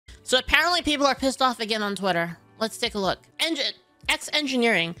So apparently people are pissed off again on Twitter. Let's take a look. X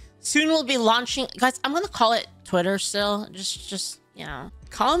Engineering soon will be launching. Guys, I'm gonna call it Twitter still. Just you know,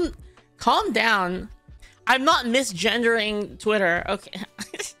 calm down. I'm not misgendering Twitter. Okay.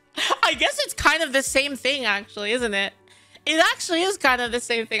 I guess it's kind of the same thing, actually, isn't it? It actually is kind of the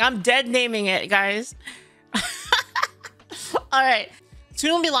same thing. I'm dead naming it, guys. All right.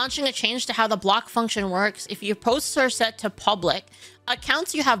 Soon we'll be launching a change to how the block function works. If your posts are set to public,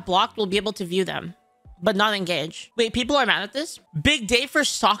 accounts you have blocked will be able to view them, but not engage. Wait, people are mad at this? Big day for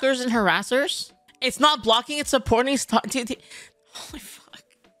stalkers and harassers? It's not blocking, it's supporting holy fuck.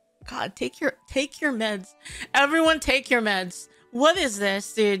 God, take your meds. Everyone take your meds. What is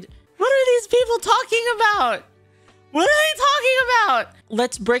this, dude? What are these people talking about? What are they talking about?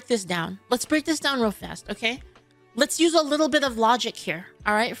 Let's break this down. Let's break this down real fast, okay? Let's use a little bit of logic here.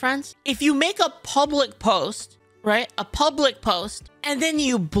 All right, friends? If you make a public post, right? A public post, and then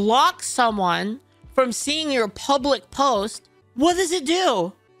you block someone from seeing your public post, what does it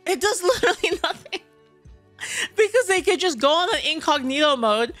do? It does literally nothing. Because they could just go on an incognito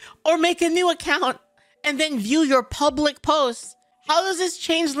mode or make a new account and then view your public posts. How does this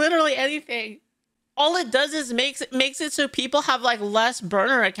change literally anything? All it does is makes it so people have like less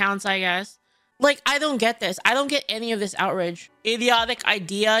burner accounts, I guess. Like, I don't get this. I don't get any of this outrage. Idiotic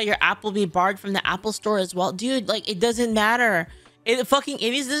idea. Your app will be barred from the Apple Store as well. Dude, like, it doesn't matter. It fucking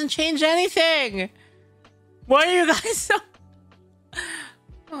idiots doesn't change anything. Why are you guys so...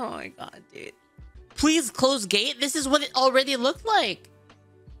 Oh my god, dude. Please close gate. This is what it already looked like.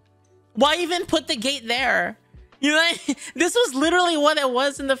 Why even put the gate there? You know, this was literally what it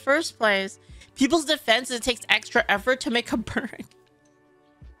was in the first place. People's defense, it takes extra effort to make a burner.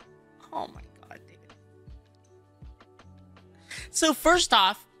 Oh my god, dude. So first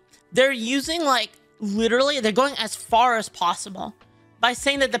off, they're using like literally, they're going as far as possible by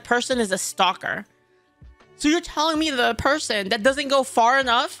saying that the person is a stalker. So you're telling me the person that doesn't go far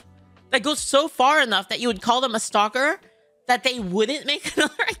enough, that goes so far enough that you would call them a stalker, that they wouldn't make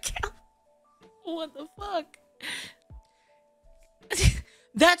another account? What the fuck?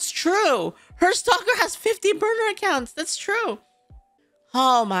 That's true. Her stalker has 50 burner accounts. That's true.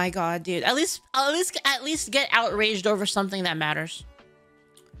 Oh my god, dude. At least get outraged over something that matters.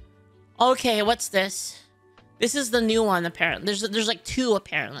 Okay, what's this? This is the new one, apparently. There's like two,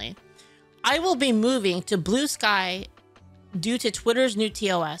 apparently. I will be moving to Blue Sky due to Twitter's new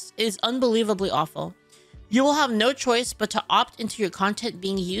TOS. It is unbelievably awful. You will have no choice but to opt into your content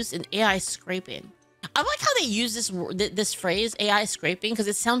being used in AI scraping. I like how they use this phrase, AI scraping, because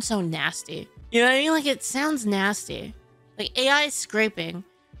it sounds so nasty. You know what I mean? Like, it sounds nasty. Like, AI scraping.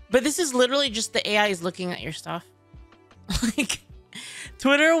 But this is literally just the AI is looking at your stuff. Like,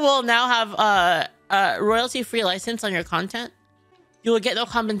 Twitter will now have a royalty-free license on your content. You will get no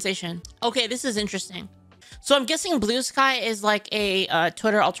compensation. Okay, this is interesting. So I'm guessing Blue Sky is like a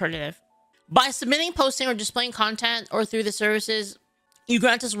Twitter alternative. By submitting, posting, or displaying content or through the services, you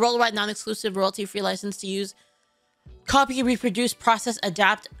grant us worldwide non-exclusive royalty-free license to use, copy, reproduce, process,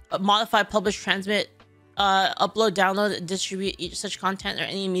 adapt, modify, publish, transmit, upload, download, distribute such content or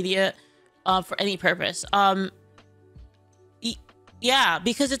any media for any purpose. Yeah,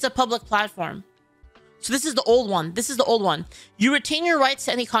 because it's a public platform. So this is the old one. This is the old one. You retain your rights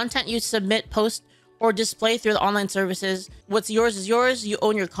to any content you submit, post, or display through the online services. What's yours is yours. You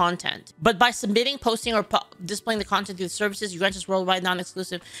own your content. But by submitting, posting, or displaying the content through the services, you grant us worldwide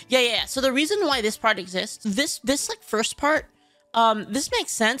non-exclusive. Yeah. So the reason why this part exists, this like first part, this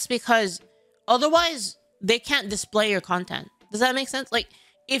makes sense because otherwise they can't display your content. Does that make sense? Like,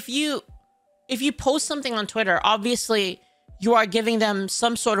 if you post something on Twitter, obviously you are giving them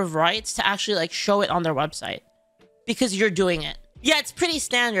some sort of rights to actually like show it on their website because you're doing it. Yeah, it's pretty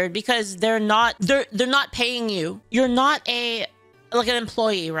standard because they're not paying you. You're not an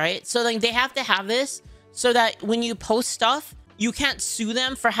employee, right? So like they have to have this so that when you post stuff, you can't sue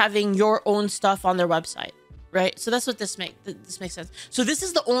them for having your own stuff on their website, right? So that's what this makes sense. So this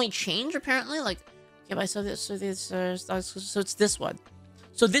is the only change apparently. Like, okay, but so it's this one.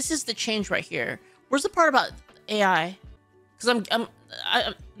 So this is the change right here. Where's the part about AI? Because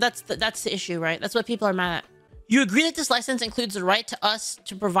that's the issue, right? That's what people are mad at. You agree that this license includes the right to us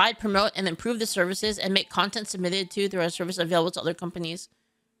to provide, promote, and improve the services and make content submitted to through our service available to other companies.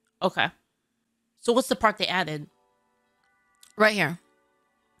 Okay. So what's the part they added? Right here.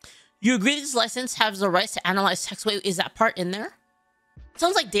 You agree that this license has the rights to analyze text. Wait, is that part in there?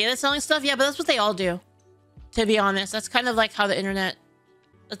 Sounds like data selling stuff. Yeah, but that's what they all do. To be honest, that's kind of like how the internet...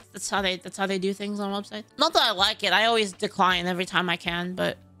 That's how they do things on websites. Not that I like it. I always decline every time I can,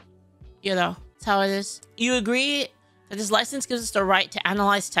 but... You know... That's how it is. You agree that this license gives us the right to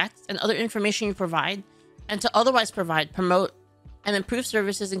analyze text and other information you provide, and to otherwise provide, promote, and improve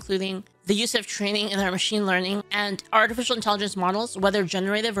services, including the use of training in our machine learning and artificial intelligence models, whether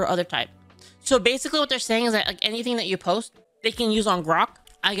generative or other type. So basically what they're saying is that like anything that you post, they can use on Grok,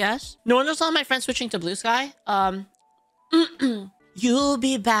 I guess. No wonder saw my friend switching to Blue Sky. You'll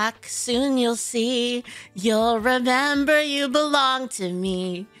be back soon, you'll see. You'll remember you belong to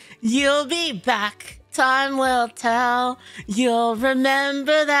me. You'll be back, time will tell. You'll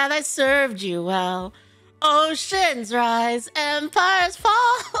remember that I served you well. Oceans rise, empires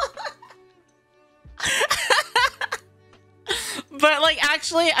fall. But like,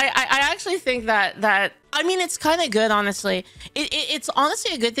 actually, I actually think that I mean, it's kind of good, honestly. It's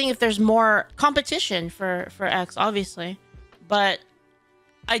honestly a good thing if there's more competition for X, obviously. But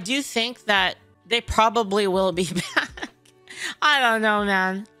I do think that they probably will be back. I don't know,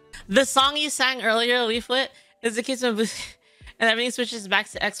 man. The song you sang earlier, Leaflit, is the case of Blue, and everything switches back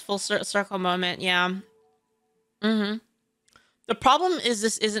to X full circle moment. Yeah. The problem is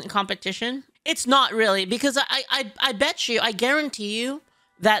this isn't competition. It's not really, because I bet you, I guarantee you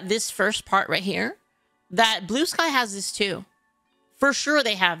that this first part right here, that Blue Sky has this too. For sure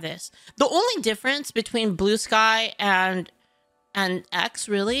they have this. The only difference between Blue Sky and X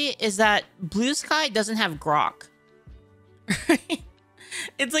really is that Blue Sky doesn't have Grok.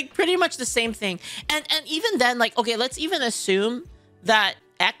 It's like pretty much the same thing. And even then, like, okay, let's even assume that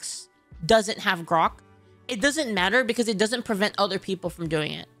X doesn't have Grok. It doesn't matter because it doesn't prevent other people from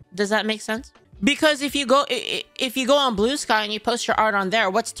doing it. Does that make sense? Because if you go on Blue Sky and you post your art on there,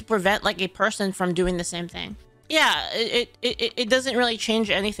 what's to prevent like a person from doing the same thing? Yeah, it doesn't really change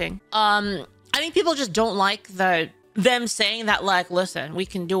anything. I think people just don't like them saying that, like, listen, we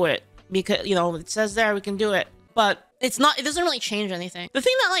can do it because, you know, it says there we can do it, but it doesn't really change anything. The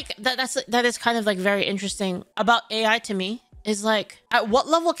thing that is kind of like very interesting about AI to me is like, at what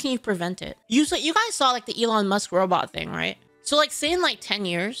level can you prevent it? You guys saw like the Elon Musk robot thing, right? So like, say in like 10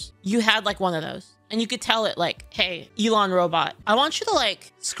 years, you had like one of those and you could tell it like, hey, Elon robot, I want you to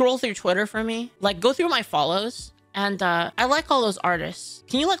like scroll through Twitter for me, like go through my follows. And I like all those artists.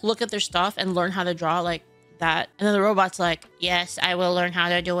 Can you like look at their stuff and learn how to draw like that? And then the robot's like, yes, I will learn how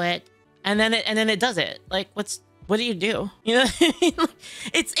to do it. And then it does it. Like, what do you do? You know what I mean?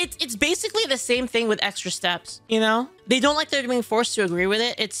 It's basically the same thing with extra steps, you know? They don't like they're being forced to agree with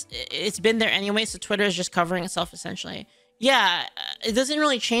it. It's been there anyway, so Twitter is just covering itself essentially. Yeah, it doesn't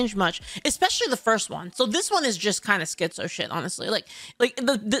really change much, especially the first one. So this one is just kind of schizo shit, honestly. Like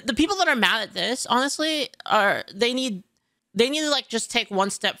the people that are mad at this, honestly, they need to like just take one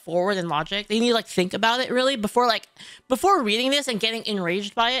step forward in logic. They need to like think about it really before reading this and getting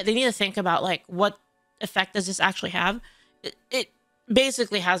enraged by it. They need to think about like, what effect does this actually have? It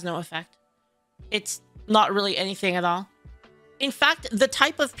basically has no effect. It's not really anything at all. In fact, the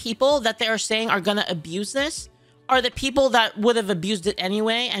type of people that they are saying are gonna abuse this are the people that would have abused it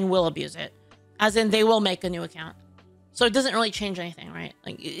anyway and will abuse it. As in, they will make a new account. So it doesn't really change anything, right?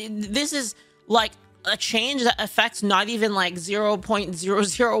 Like, this is like a change that affects not even like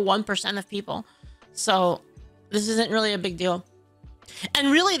 0.001% of people. So this isn't really a big deal. And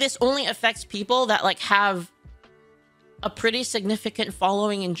really, this only affects people that like have a pretty significant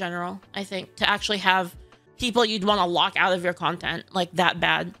following in general, I think, to actually have people you'd want to lock out of your content like that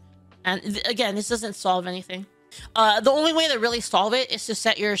bad. And again, this doesn't solve anything. The only way to really solve it is to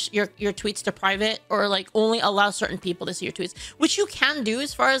set your tweets to private, or like only allow certain people to see your tweets, which you can do.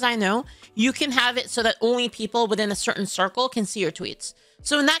 As far as I know, you can have it so that only people within a certain circle can see your tweets.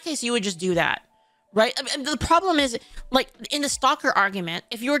 So in that case, you would just do that, right? I mean, the problem is, like, in the stalker argument,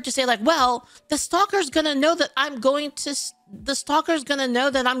 if you were to say like, well, the stalker's gonna know that I'm going to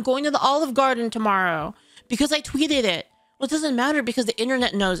the Olive Garden tomorrow because I tweeted it. Well, it doesn't matter because the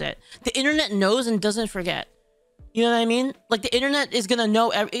internet knows it. The internet knows and doesn't forget. You know what I mean? Like, the internet is gonna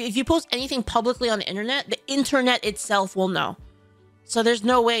know. If you post anything publicly on the internet itself will know. So there's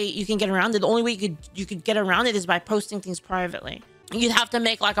no way you can get around it. The only way you could get around it is by posting things privately. You'd have to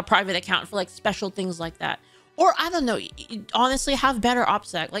make like a private account for like special things like that. Or I don't know, honestly, have better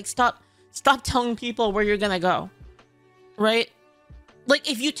OPSEC. Like, stop telling people where you're gonna go, right?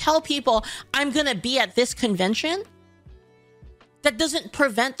 Like, if you tell people I'm gonna be at this convention, that doesn't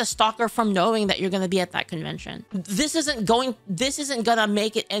prevent the stalker from knowing that you're going to be at that convention. This isn't gonna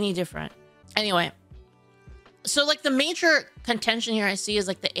make it any different. Anyway, so like the major contention here I see is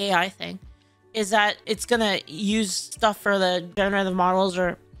like the AI thing, is that it's gonna use stuff for the generative models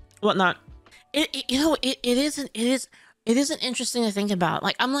or whatnot. It isn't interesting to think about.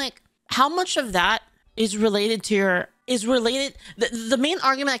 Like, I'm like, how much of that is related to the main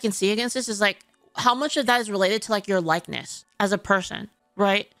argument I can see against this is like, how much of that is related to like your likeness as a person,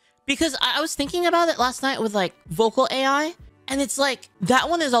 right? Because I was thinking about it last night with like vocal AI, and it's like that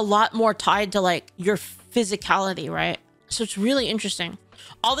one is a lot more tied to like your physicality, right? So it's really interesting.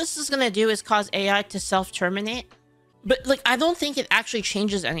 All this is going to do is cause AI to self-terminate, but like I don't think it actually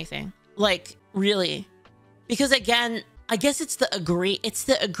changes anything, like really, because again, I guess it's the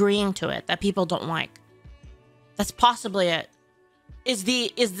agreeing to it that people don't like. That's possibly it. Is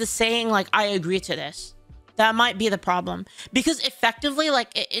the saying like I agree to this. That might be the problem, because effectively,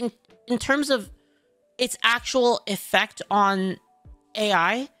 like in terms of its actual effect on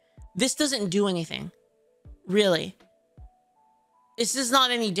AI, this doesn't do anything, really. This is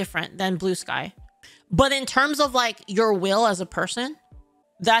not any different than Blue Sky. But in terms of like your will as a person,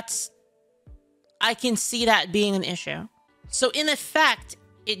 I can see that being an issue. So in effect,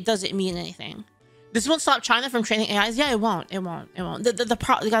 it doesn't mean anything. This won't stop China from training AIs. Yeah, it won't. It won't.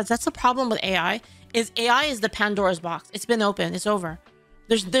 Guys, that's the problem with AI. AI is the Pandora's box. It's been open. It's over.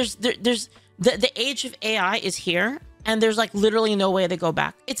 The age of AI is here, and there's like literally no way to go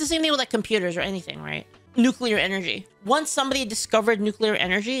back. It's the same thing with like computers or anything, right? Nuclear energy. Once somebody discovered nuclear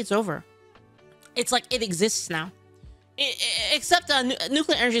energy, it's over. It's like it exists now. Except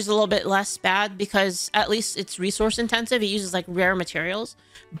nuclear energy is a little bit less bad because at least it's resource intensive. It uses like rare materials,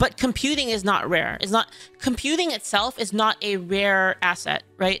 but computing is not rare. Computing itself is not a rare asset,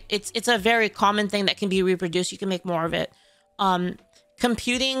 right? It's a very common thing that can be reproduced. You can make more of it.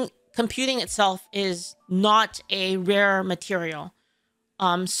 Computing itself is not a rare material.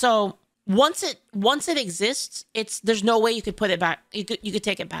 So once it exists, there's no way you could put it back. You could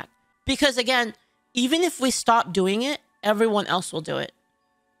take it back, because again, even if we stop doing it, everyone else will do it,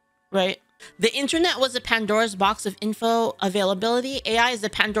 right? The internet was a Pandora's box of info availability. AI is the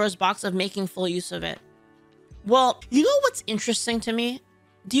Pandora's box of making full use of it. Well, you know what's interesting to me?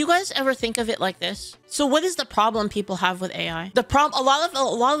 Do you guys ever think of it like this? So what is the problem people have with AI? A lot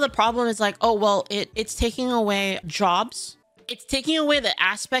of the problem is like, oh, well, it's taking away jobs. It's taking away the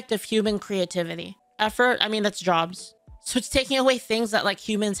aspect of human creativity. Effort, I mean, that's jobs. So it's taking away things that like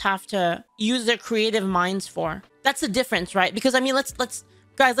humans have to use their creative minds for. That's the difference, right? Because I mean,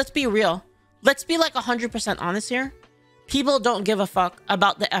 guys, let's be real. Let's be like 100% honest here. People don't give a fuck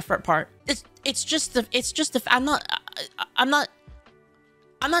about the effort part. I'm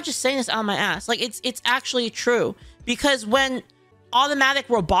not just saying this out of my ass. Like it's actually true, because when automatic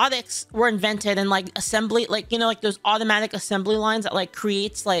robotics were invented and like assembly, like, you know, like those automatic assembly lines that like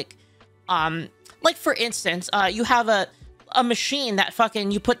creates like for instance, you have a machine that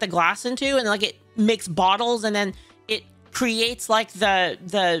fucking you put the glass into and like it makes bottles, and then it creates like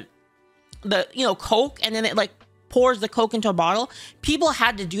the you know, Coke, and then it like pours the Coke into a bottle. People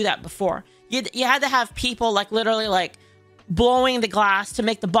had to do that before. You had to have people like literally like blowing the glass to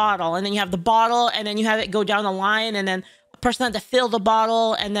make the bottle, and then you have the bottle, and then you have it go down the line, and then a person had to fill the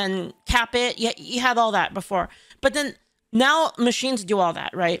bottle and then cap it. You had all that before, but then now machines do all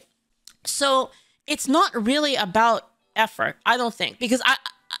that, right? So it's not really about effort, I don't think, because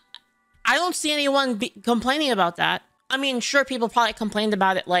I don't see anyone complaining about that. I mean, sure, people probably complained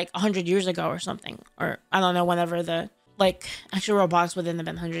about it like 100 years ago or something, or I don't know, whenever actually robotics wouldn't have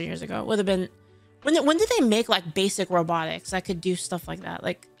been 100 years ago. It would have been, when did they make like basic robotics that could do stuff like that,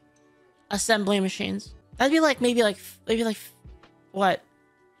 like assembly machines? That'd be like maybe like what,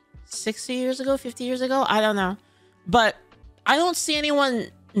 60 years ago, 50 years ago? I don't know, but I don't see anyone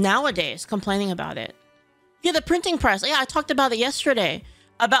nowadays complaining about it. Yeah, the printing press. Yeah, I talked about it yesterday,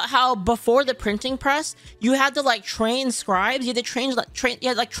 about how before the printing press, you had to like train scribes. You had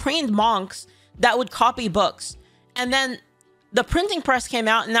to trained monks that would copy books. And then the printing press came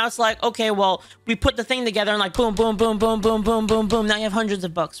out, and now it's like, okay, well, we put the thing together and like boom, boom, boom, boom, boom, boom, boom, boom. Now you have hundreds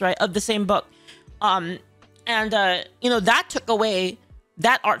of books, right, of the same book. You know, that took away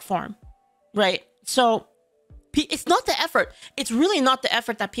that art form, right? So it's not the effort. It's really not the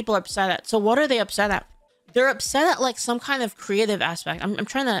effort that people are upset at. So what are they upset at? They're upset at like some kind of creative aspect. I'm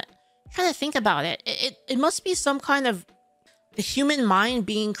trying to think about it. It must be some kind of the human mind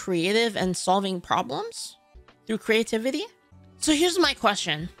being creative and solving problems through creativity. So here's my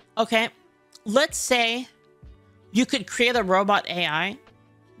question. Okay, let's say you could create a robot AI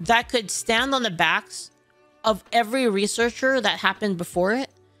that could stand on the backs of every researcher that happened before it,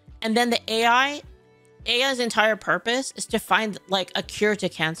 and then the AI's entire purpose is to find like a cure to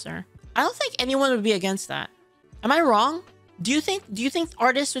cancer. I don't think anyone would be against that. Am I wrong? Do you think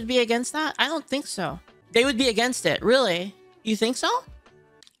artists would be against that? I don't think so. They would be against it. Really? You think so?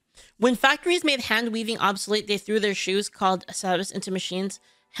 When factories made hand weaving obsolete, they threw their shoes called service into machines,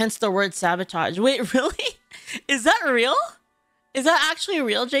 hence the word sabotage. Wait, really? Is that real? Is that actually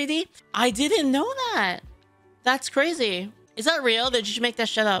real, JD? I didn't know that. That's crazy. Is that real? Did you make that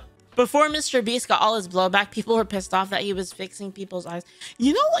shit up? Before Mr. Beast got all his blowback, people were pissed off that he was fixing people's eyes.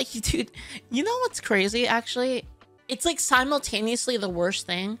 You know what, dude? You know what's crazy, actually? It's like simultaneously the worst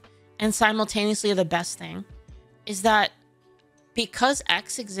thing and simultaneously the best thing is that because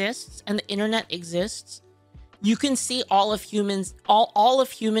X exists and the internet exists, you can see all of humans, all of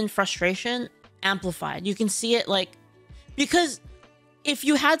human frustration amplified. You can see it like, because if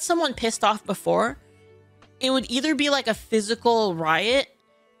you had someone pissed off before, it would either be like a physical riot,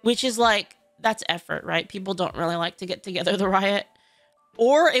 which is like, that's effort, right? People don't really like to get together the riot.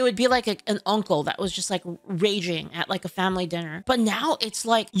 Or it would be like an uncle that was just like raging at like a family dinner. But now it's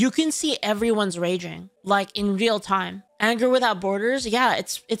like, you can see everyone's raging, like in real time. Anger without borders, yeah,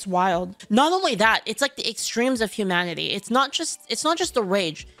 it's wild. Not only that, it's like the extremes of humanity. It's not just the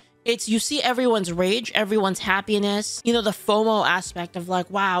rage. It's you see everyone's rage, everyone's happiness, you know, the FOMO aspect of like,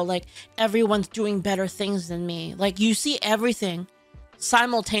 wow, like everyone's doing better things than me. Like you see everything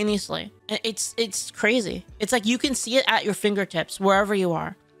simultaneously. And it's crazy. It's like you can see it at your fingertips wherever you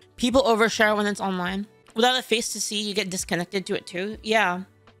are. People overshare when it's online. Without a face to see, you get disconnected to it too. Yeah.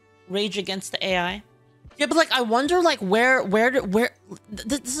 Rage against the AI. Yeah, but like I wonder like where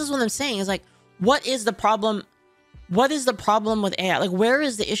this is what I'm saying is like, what is the problem? What is the problem with AI? Like where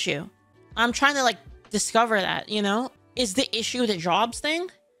is the issue? I'm trying to like discover that, you know? Is the issue the jobs thing?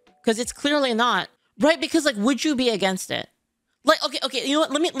 Because it's clearly not. Right? Because like would you be against it? Like okay, you know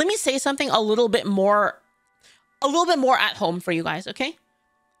what? Let me say something a little bit more at home for you guys, okay?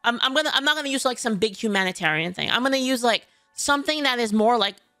 I'm not gonna use like some big humanitarian thing. I'm gonna use like something that is more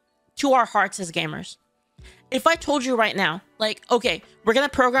like to our hearts as gamers. If I told you right now, like, okay, we're gonna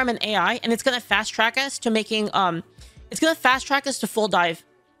program an AI and it's gonna fast track us to making it's gonna fast track us to full dive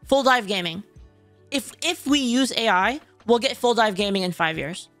gaming. If we use AI, we'll get full dive gaming in 5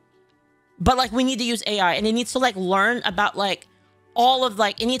 years. But like we need to use AI and it needs to like learn about like all of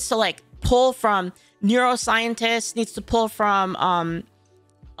like, it needs to like pull from neuroscientists, needs to pull from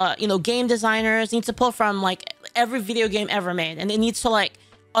you know, game designers, needs to pull from like every video game ever made, and it needs to like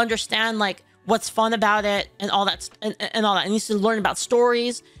understand like what's fun about it and all that and all that. It needs to learn about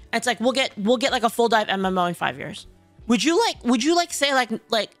stories. And it's like we'll get like a full dive MMO in 5 years. Would you like say like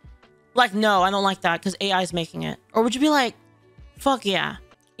no, I don't like that because AI is making it? Or would you be like, fuck yeah?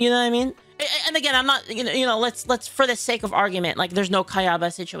 You know what I mean? And again, I'm not, you know, let's for the sake of argument, like there's no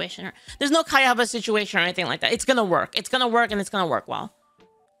Kayaba situation or anything like that. It's gonna work. It's gonna work and it's gonna work well.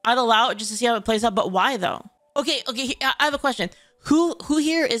 I'd allow it just to see how it plays out, but why though? Okay, I have a question. Who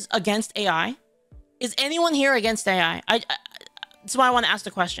here is against AI? Is anyone here against AI? That's why I want to ask the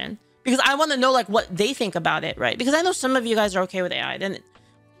question. Because I want to know like what they think about it, right? Because I know some of you guys are okay with AI. Then,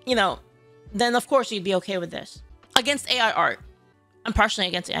 you know, then of course you'd be okay with this. Against AI art. I'm partially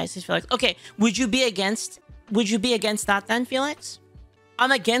against AI, says Felix. Okay, would you be against that then, Felix?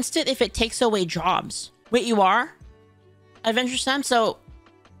 I'm against it if it takes away jobs. Wait, you are? Adventure Sam? So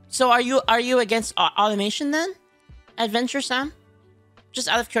are you against automation then? Adventure Sam? Just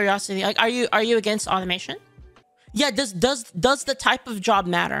out of curiosity, like are you against automation? Yeah, does the type of job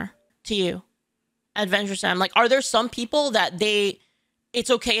matter to you? Adventure Sam, like are there some people that it's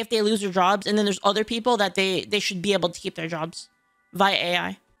okay if they lose their jobs, and then there's other people that they should be able to keep their jobs via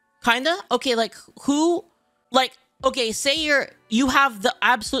AI? Kinda? Okay, like who, like, okay, say you have the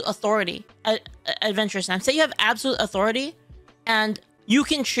absolute authority, Adventure Sam. Say you have absolute authority and you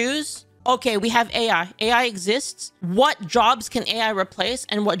can choose, okay, we have AI. AI exists. What jobs can AI replace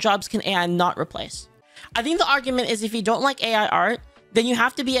and what jobs can AI not replace? I think the argument is if you don't like AI art, then you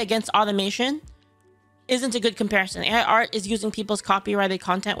have to be against automation. Isn't a good comparison. AI art is using people's copyrighted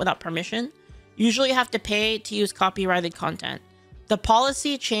content without permission. Usually you have to pay to use copyrighted content. The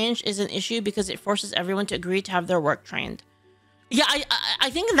policy change is an issue because it forces everyone to agree to have their work trained. Yeah, I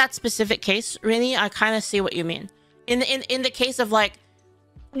think in that specific case, really, I kind of see what you mean. In the case of like,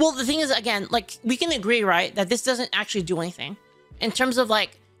 well, the thing is, again, like we can agree, right, that this doesn't actually do anything in terms of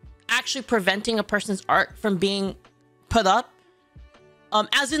like actually preventing a person's art from being put up.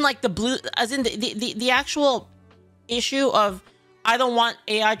 As in like the actual issue of I don't want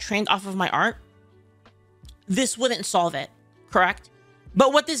AI trained off of my art. This wouldn't solve it, correct?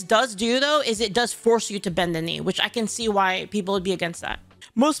 But what this does do though is it does force you to bend the knee, which I can see why people would be against that.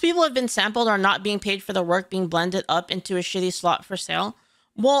 Most people have been sampled or not being paid for their work being blended up into a shitty slot for sale.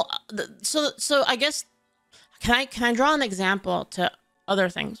 Well, so I guess can I draw an example to other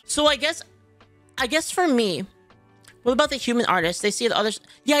things? So I guess for me, what about the human artists? They see the others.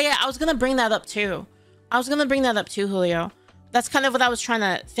 Yeah, I was gonna bring that up too. Julio. That's kind of what I was trying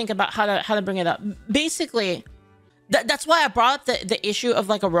to think about how to bring it up. Basically, That's why I brought up the issue of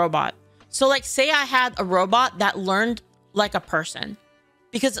like a robot. So like, say I had a robot that learned like a person,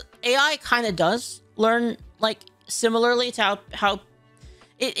 because AI kind of does learn like similarly to how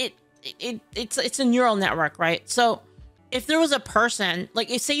it's a neural network, right? So if there was a person, like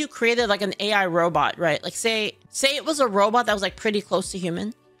say you created like an AI robot, right? Like say it was a robot that was like pretty close to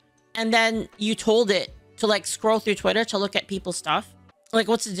human, and then you told it to like scroll through Twitter to look at people's stuff. Like,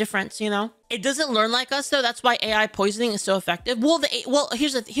 what's the difference, you know? It doesn't learn like us, though. That's why AI poisoning is so effective. Well,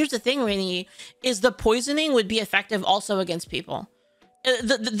 here's the thing, Rainy, is the poisoning would be effective also against people.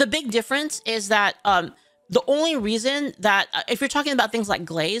 The big difference is that the only reason that if you're talking about things like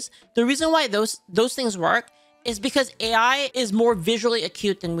glaze, the reason why those things work is because AI is more visually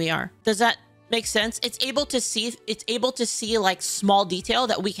acute than we are. Does that make sense? It's able to see like small detail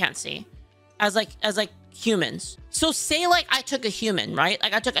that we can't see as like humans. So say like I took a human, right?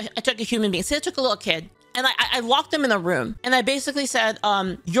 Like I took a human being. Say I took a little kid and I locked them in a room and I basically said,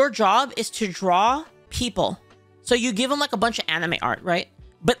 your job is to draw people. So you give them like a bunch of anime art, right?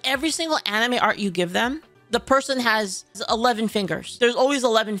 But every single anime art you give them, the person has 11 fingers. There's always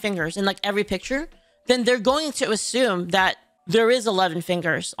 11 fingers in like every picture. Then they're going to assume that there is 11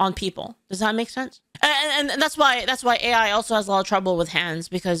 fingers on people. Does that make sense? And that's why AI also has a lot of trouble with hands,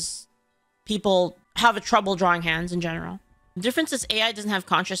 because people have a trouble drawing hands in general. The difference is AI doesn't have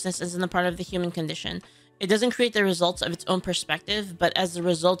consciousness as in a part of the human condition. It doesn't create the results of its own perspective, but as the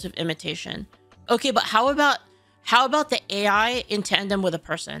result of imitation. Okay, but how about the AI in tandem with a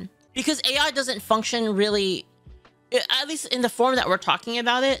person? Because AI doesn't function really, at least in the form that we're talking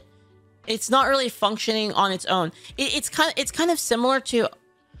about it, it's not really functioning on its own. It's kind of similar to,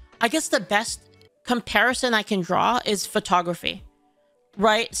 I guess the best comparison I can draw is photography.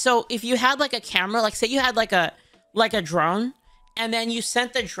 Right? So if you had like a camera, like say you had like a drone, and then you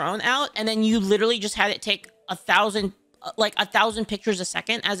sent the drone out, and then you literally just had it take 1,000 pictures a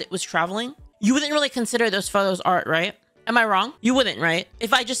second as it was traveling, you wouldn't really consider those photos art, right? Am I wrong? You wouldn't, right?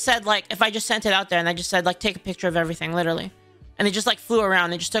 If I just said like, if I just sent it out there and I just said like, take a picture of everything, literally, and it just like flew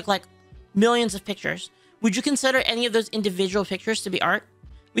around and just took like millions of pictures, would you consider any of those individual pictures to be art?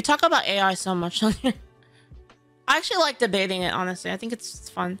 We talk about AI so much on here. I actually like debating it, honestly. I think it's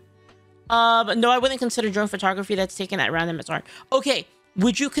fun. But no, I wouldn't consider drone photography that's taken at random as art. Okay,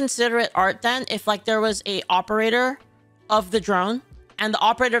 would you consider it art then if like there was a operator of the drone and the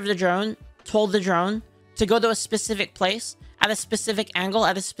operator of the drone told the drone to go to a specific place at a specific angle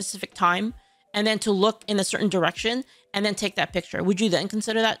at a specific time and then to look in a certain direction and then take that picture? Would you then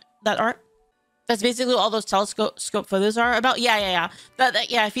consider that art? That's basically what all those telescope photos are about. Yeah.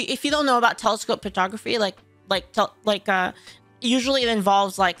 Yeah. If you don't know about telescope photography, usually it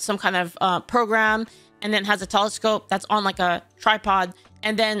involves like some kind of program, and then has a telescope that's on like a tripod,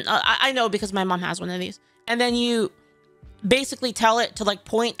 and then I know because my mom has one of these, and then you basically tell it to like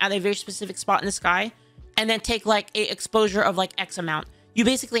point at a very specific spot in the sky and then take like a exposure of like X amount. You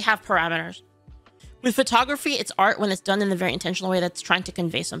basically have parameters. With photography, it's art when it's done in a very intentional way that's trying to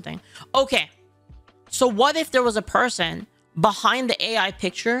convey something. Okay, so what if there was a person behind the AI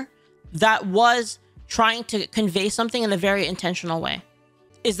picture that was trying to convey something in a very intentional way?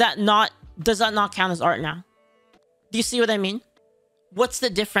 Does that not count as art now? Do you see what I mean? What's the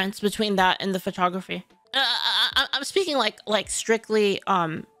difference between that and the photography? I'm speaking like strictly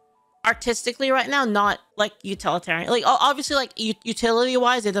artistically right now, not like utilitarian. Like obviously like utility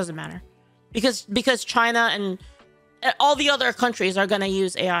wise, it doesn't matter because China and all the other countries are gonna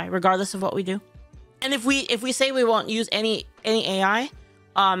use AI regardless of what we do. And if we say we won't use any AI,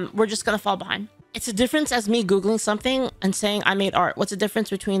 we're just gonna fall behind. It's a difference as me Googling something and saying I made art. What's the difference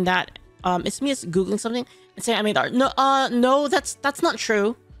between that? It's me Googling something and saying I made art. No, that's not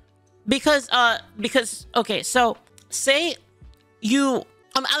true. Because okay, so say you,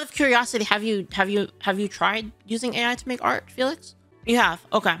 out of curiosity, have you tried using AI to make art, Felix? You have,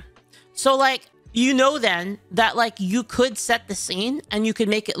 okay. So like, you know then that like you could set the scene and you could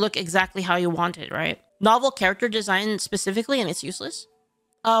make it look exactly how you want it, right? Novel character design specifically, and it's useless.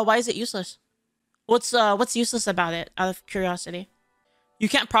 Why is it useless? What's useless about it, out of curiosity? You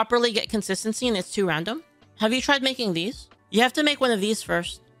can't properly get consistency and it's too random. Have you tried making these? You have to make one of these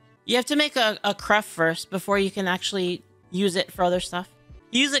first. You have to make a cref first before you can actually use it for other stuff.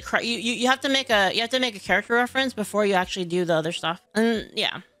 You have to make a character reference before you actually do the other stuff. And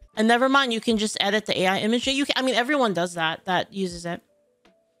yeah. And never mind, you can just edit the AI image. I mean, everyone does that uses it.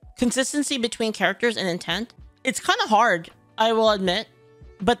 Consistency between characters and intent. It's kind of hard, I will admit,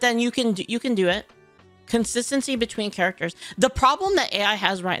 but then you can do it. Consistency between characters. The problem that AI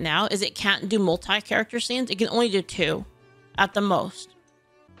has right now is it can't do multi-character scenes. It can only do 2 at the most.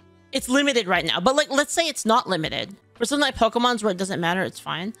 It's limited right now, but like, let's say it's not limited. For something like Pokemon's where it doesn't matter, it's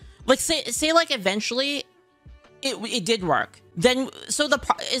fine. Like say like eventually it did work. Then, so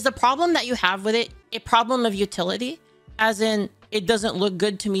is the problem that you have with it a problem of utility? As in, it doesn't look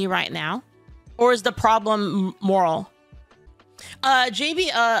good to me right now? Or is the problem moral?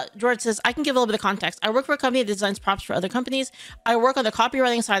 George says, I can give a little bit of context. I work for a company that designs props for other companies. I work on the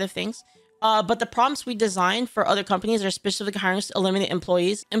copywriting side of things. But the prompts we design for other companies are specifically hiring us to eliminate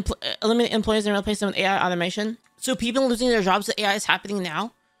employees and replace them with AI automation. So people losing their jobs, the AI is happening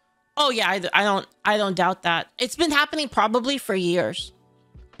now. Oh yeah, I don't doubt that. It's been happening probably for years.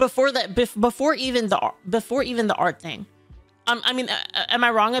 Before that, before even the art thing. I mean, am I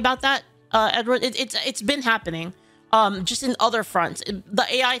wrong about that, Edward? It's been happening. Just in other fronts. The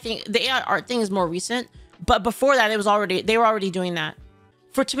AI thing, the AI art thing is more recent, but before that, they were already doing that.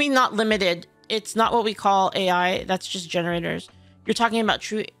 For to me, not limited. It's not what we call AI. That's just generators. You're talking about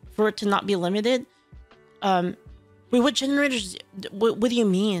for it to not be limited. Wait, what generators? What do you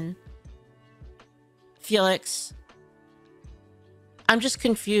mean, Felix? I'm just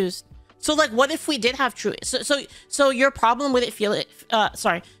confused. So like, what if we did have true? So your problem with it, Felix?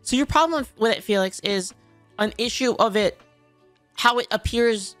 Sorry. So your problem with it, Felix, is an issue of it, how it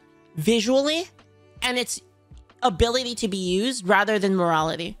appears visually, and its ability to be used rather than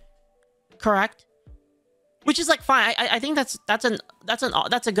morality. Correct? Which is like fine. I think that's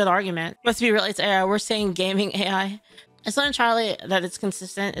a good argument. Let's be real, it's AI. We're saying gaming AI. It's not entirely that it's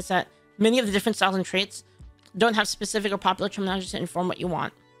consistent. It's that many of the different styles and traits don't have specific or popular terminology to inform what you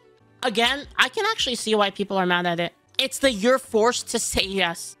want. Again, I can actually see why people are mad at it. It's the you're forced to say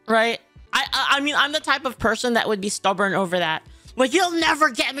yes, right? I mean, I'm the type of person that would be stubborn over that. Like, you'll never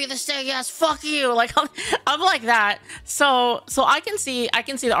get me to say yes, fuck you. Like, I'm like that. So I can see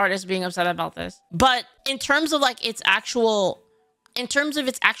the artist being upset about this. But in terms of like its actual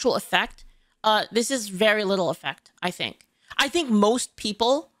effect, this is very little effect, I think. I think most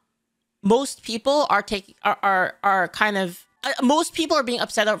people are kind of, most people are being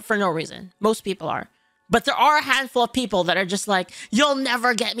upset for no reason. Most people are. But there are a handful of people that are just like, you'll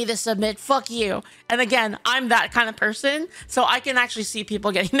never get me to submit, fuck you. And again, I'm that kind of person, so I can actually see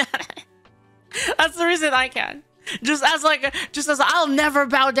people getting mad at it. That's the reason I can. Just as I'll never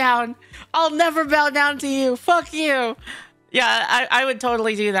bow down. I'll never bow down to you. Fuck you. Yeah, I would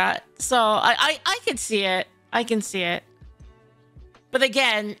totally do that. So I can see it. I can see it. But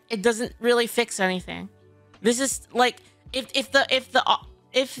again, it doesn't really fix anything. This is like, if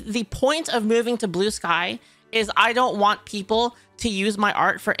the point of moving to Blue Sky is I don't want people to use my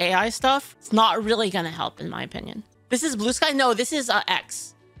art for AI stuff, it's not really gonna help in my opinion. This is Blue Sky? No, this is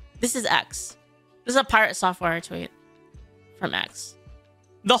X. This is X. This is a Pirate Software tweet from X.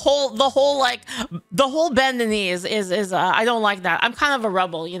 The whole bend the knee is I don't like that. I'm kind of a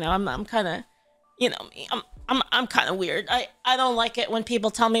rebel, you know. I'm kind of, you know, I'm kind of weird. I don't like it when people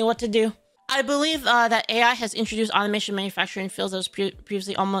tell me what to do. I believe that AI has introduced automation manufacturing fields that was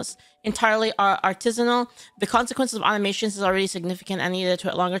previously almost entirely artisanal. The consequences of automations is already significant and needed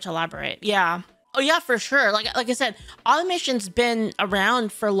to longer to elaborate. Yeah. Oh yeah, for sure. Like I said, automation's been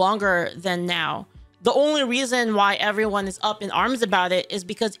around for longer than now. The only reason why everyone is up in arms about it is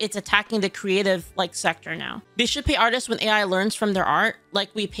because it's attacking the creative like sector now. They should pay artists when AI learns from their art, like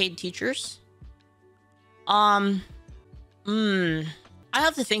we paid teachers. I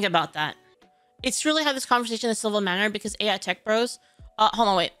have to think about that. It's really had this conversation in a civil manner because AI tech bros, hold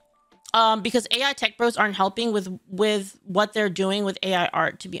on, wait. Because AI tech bros aren't helping with what they're doing with AI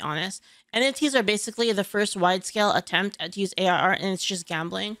art, to be honest. NFTs are basically the first wide-scale attempt to use AI art, and it's just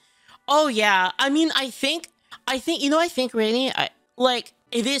gambling. Oh yeah, I mean, I think, you know, I think, Rainy, like,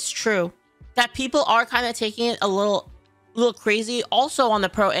 it is true that people are kind of taking it a little crazy, also on the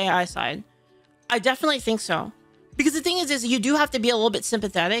pro AI side. I definitely think so. Because the thing is you do have to be a little bit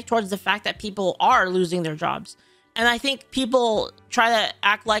sympathetic towards the fact that people are losing their jobs. And I think people try to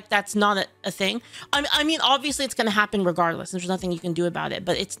act like that's not a thing. I mean, obviously it's going to happen regardless. There's nothing you can do about it.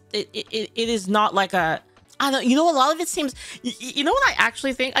 But it is not like a, I don't know, you know, a lot of it seems, you know what I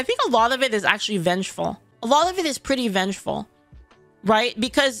actually think? I think a lot of it is actually vengeful. A lot of it is pretty vengeful, right?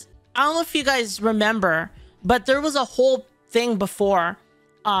 Because I don't know if you guys remember, but there was a whole thing before.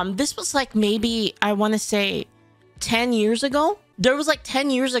 This was like maybe, I want to say, 10 years ago. There was like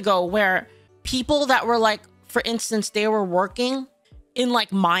 10 years ago where people that were like, for instance, they were working in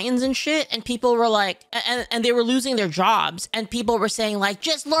like mines and shit, and people were like, and they were losing their jobs, and people were saying like,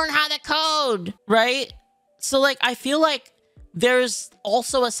 just learn how to code, right? So like, I feel like there's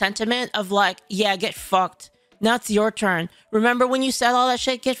also a sentiment of like, yeah, get fucked. Now it's your turn. Remember when you said all that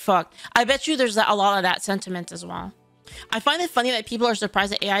shit? Get fucked. I bet you there's a lot of that sentiment as well. I find it funny that people are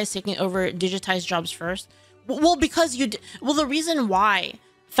surprised that AI is taking over digitized jobs first. Well, because the reason why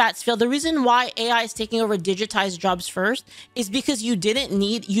the reason why AI is taking over digitized jobs first is because you don't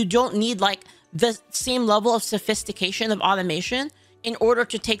need like the same level of sophistication of automation in order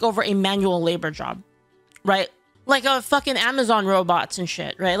to take over a manual labor job, right? Like a fucking Amazon robots and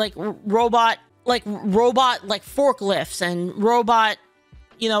shit, right? Like robot forklifts and robot,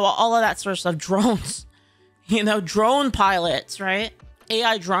 you know, all of that sort of stuff. Drones, you know, drone pilots, right?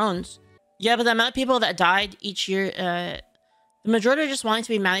 AI drones. Yeah, but the amount of people that died each year, the majority are just wanting to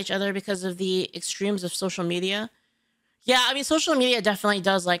be mad at each other because of the extremes of social media. Yeah, I mean, social media definitely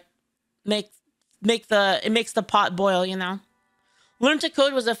does like it makes the pot boil, you know. Learn to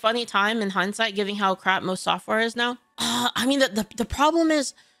code was a funny time in hindsight, given how crap most software is now. I mean, the problem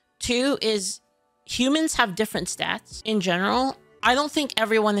is, too, is humans have different stats in general. I don't think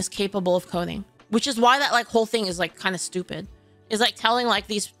everyone is capable of coding, which is why that like whole thing is like kind of stupid. It's like telling like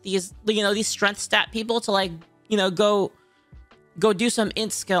these you know, these strength stat people to like, you know, go do some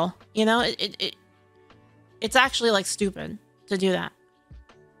int skill. You know, it's actually like stupid to do that.